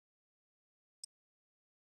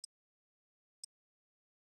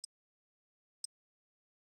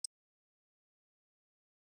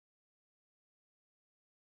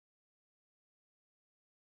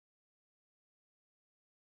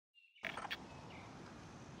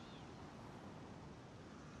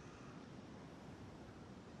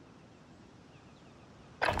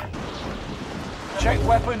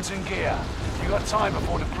Weapons and gear. You got time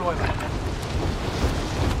before deployment.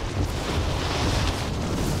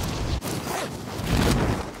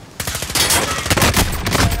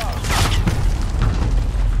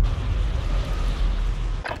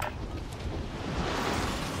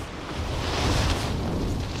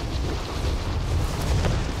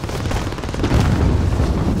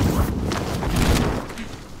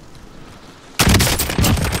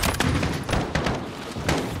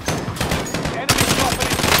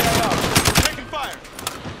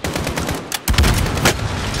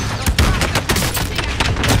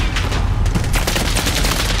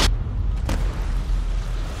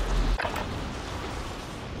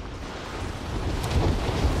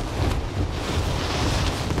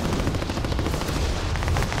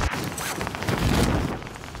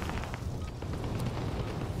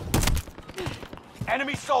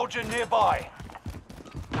 Enemy soldier nearby.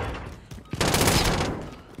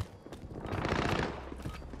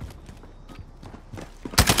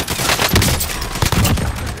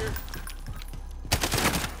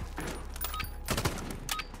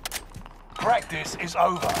 Practice is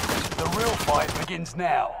over. The real fight begins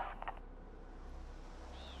now.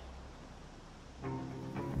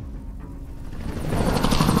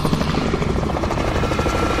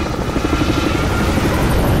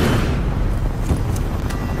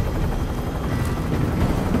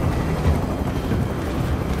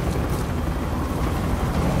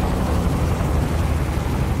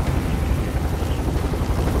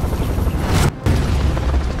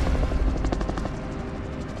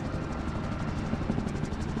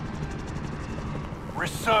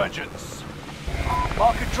 Resurgence.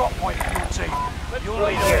 Mark a drop point for your team. You'll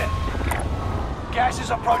lead them in. Gas is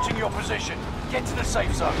approaching your position. Get to the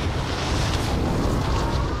safe zone.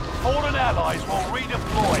 Fallen allies will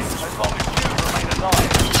redeploy as long as you remain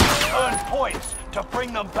alive. Earn points to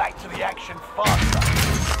bring them back to the action faster.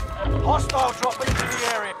 Hostile dropping into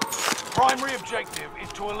the area. Primary objective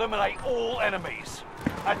is to eliminate all enemies.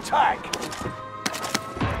 Attack!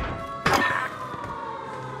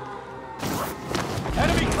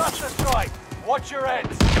 Enemy cluster strike! Watch your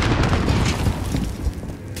heads!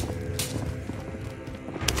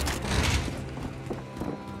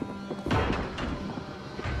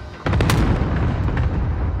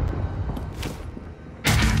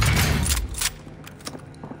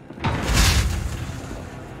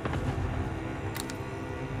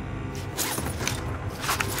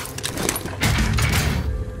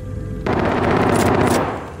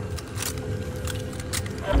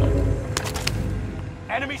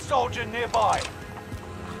 Enemy soldier nearby.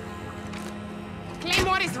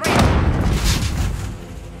 Claymore is ready.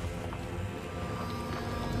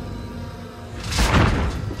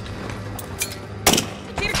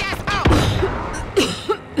 Tear gas out.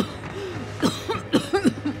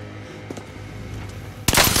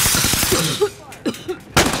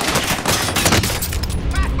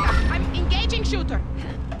 Basta. I'm engaging shooter.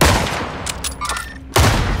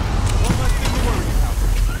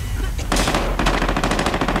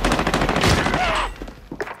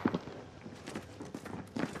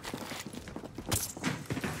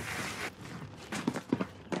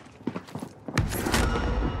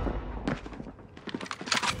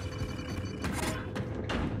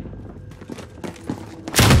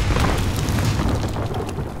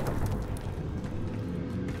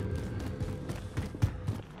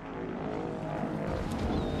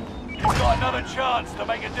 Got another chance to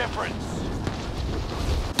make a difference.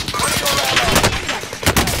 Bring your allies.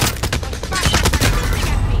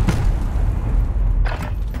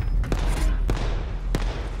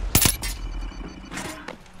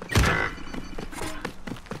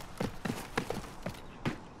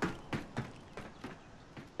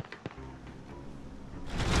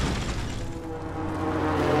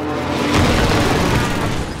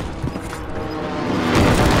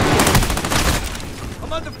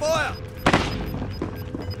 I'm under fire!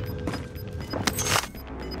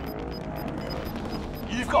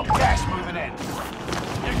 You've got gas moving in.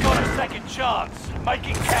 You've got a second chance. Make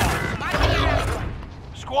it count.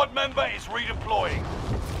 Squad member is redeploying.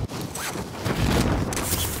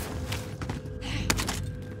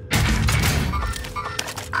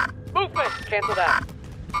 Movement! Cancel that.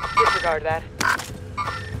 Disregard that.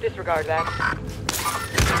 Disregard that.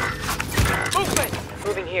 Movement!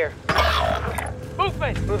 Moving here.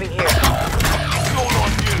 Movement! Moving here. It's all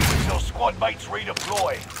on you until squad mates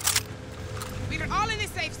redeploy. We're all in the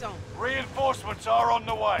safe zone. Reinforcements are on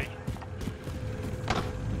the way.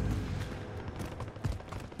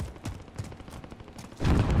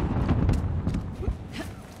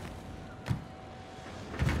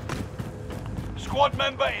 Squad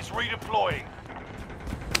member is redeploying.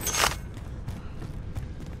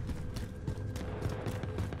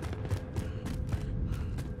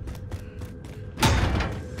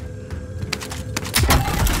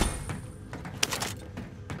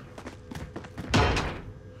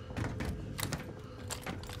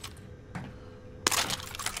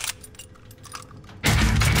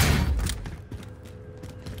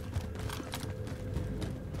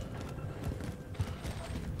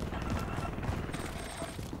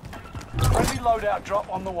 loadout drop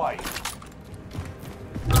on the way.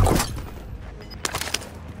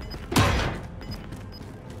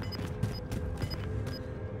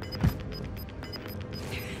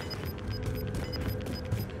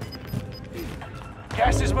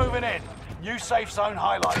 Gas is moving in. New safe zone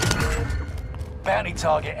highlighted. Bounty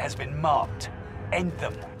target has been marked. End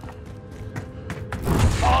them.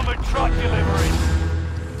 Armored truck delivery.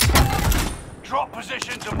 Drop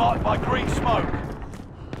positions are marked by green smoke.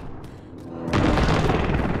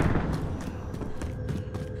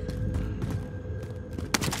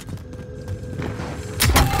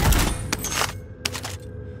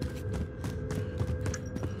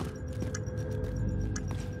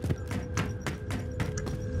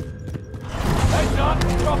 Heads up,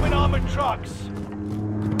 dropping armored trucks.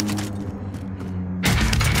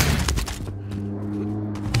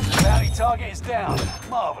 Bounty target is down.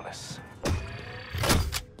 Marvelous.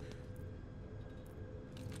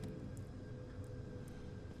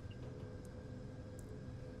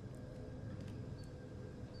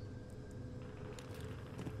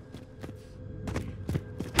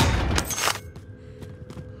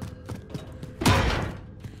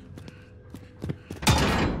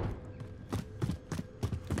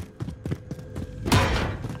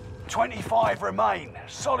 "25 remain.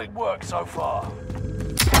 Solid work so far."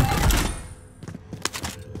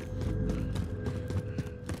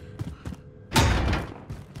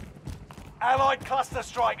 Allied cluster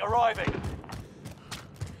strike arriving.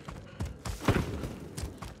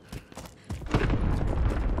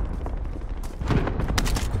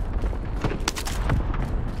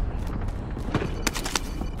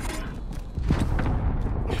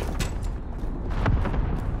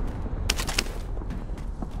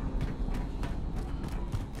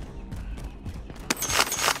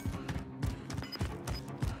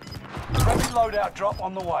 Heavy loadout drop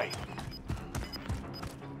on the way.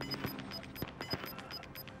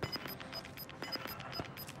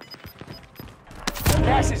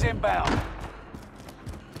 Gas is inbound.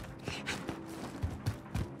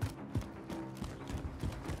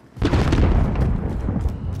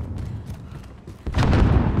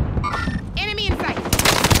 Enemy in sight.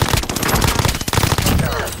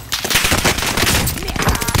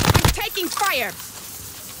 I'm taking fire.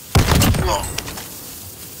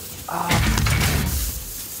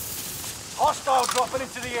 Hostile dropping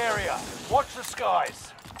into the area. Watch the skies.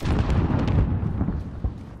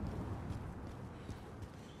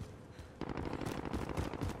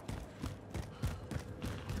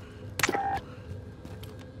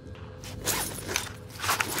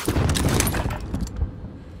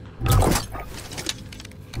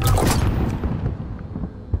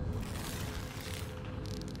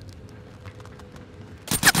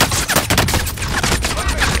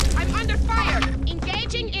 I'm under fire.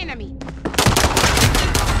 Engaging enemy.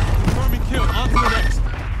 Confirming kill. On to the next.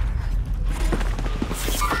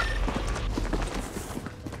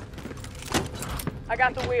 I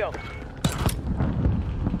got the wheel.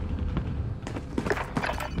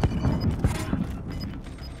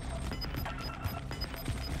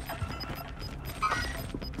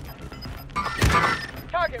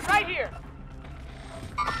 Target right here.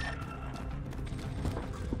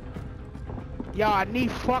 Yo, I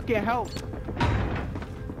need fucking help.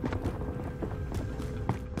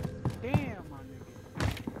 Damn, my nigga.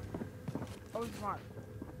 Oh, smart.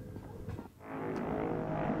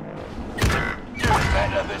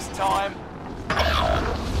 Better this time.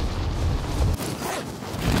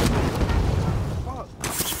 Fuck.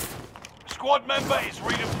 Squad member is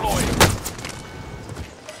redeployed.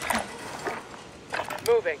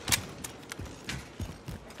 Moving.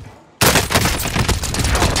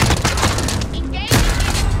 Engaging enemy.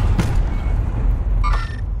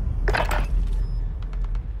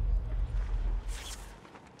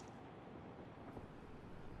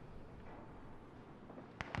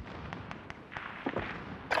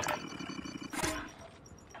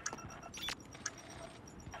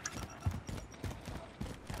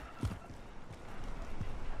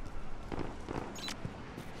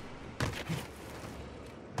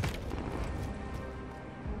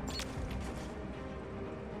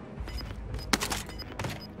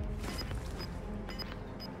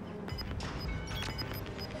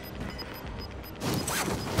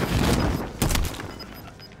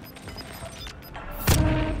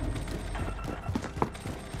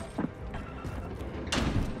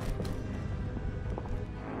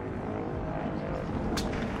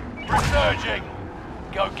 Resurging.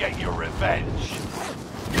 Go get your revenge.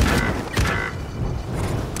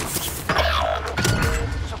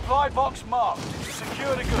 Supply box marked.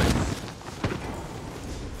 Secure the goods.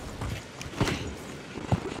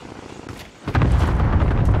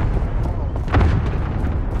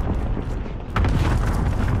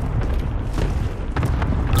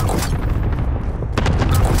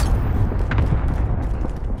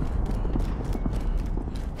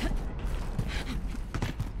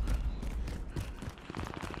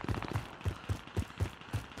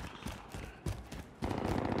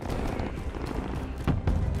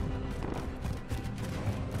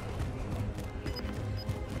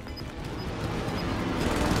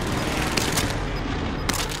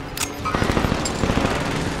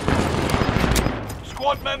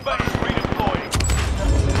 Squad member is redeploying.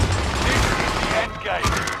 This is the end game.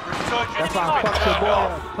 Resurgence That's why I has been fucked your turned boy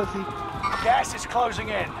off. up, pussy. Gas is closing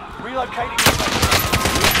in. Relocating the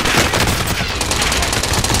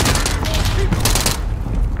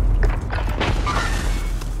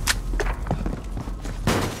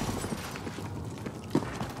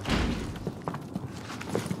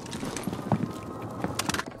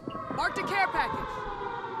Marked a care package.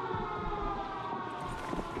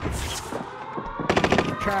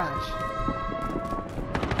 Trash.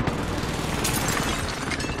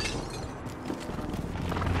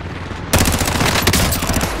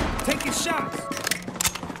 Taking shots.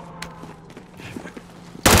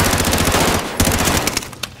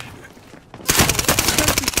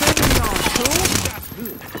 Y'all,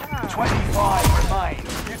 too? 25 remain.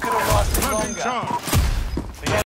 You could have lasted longer. Charge.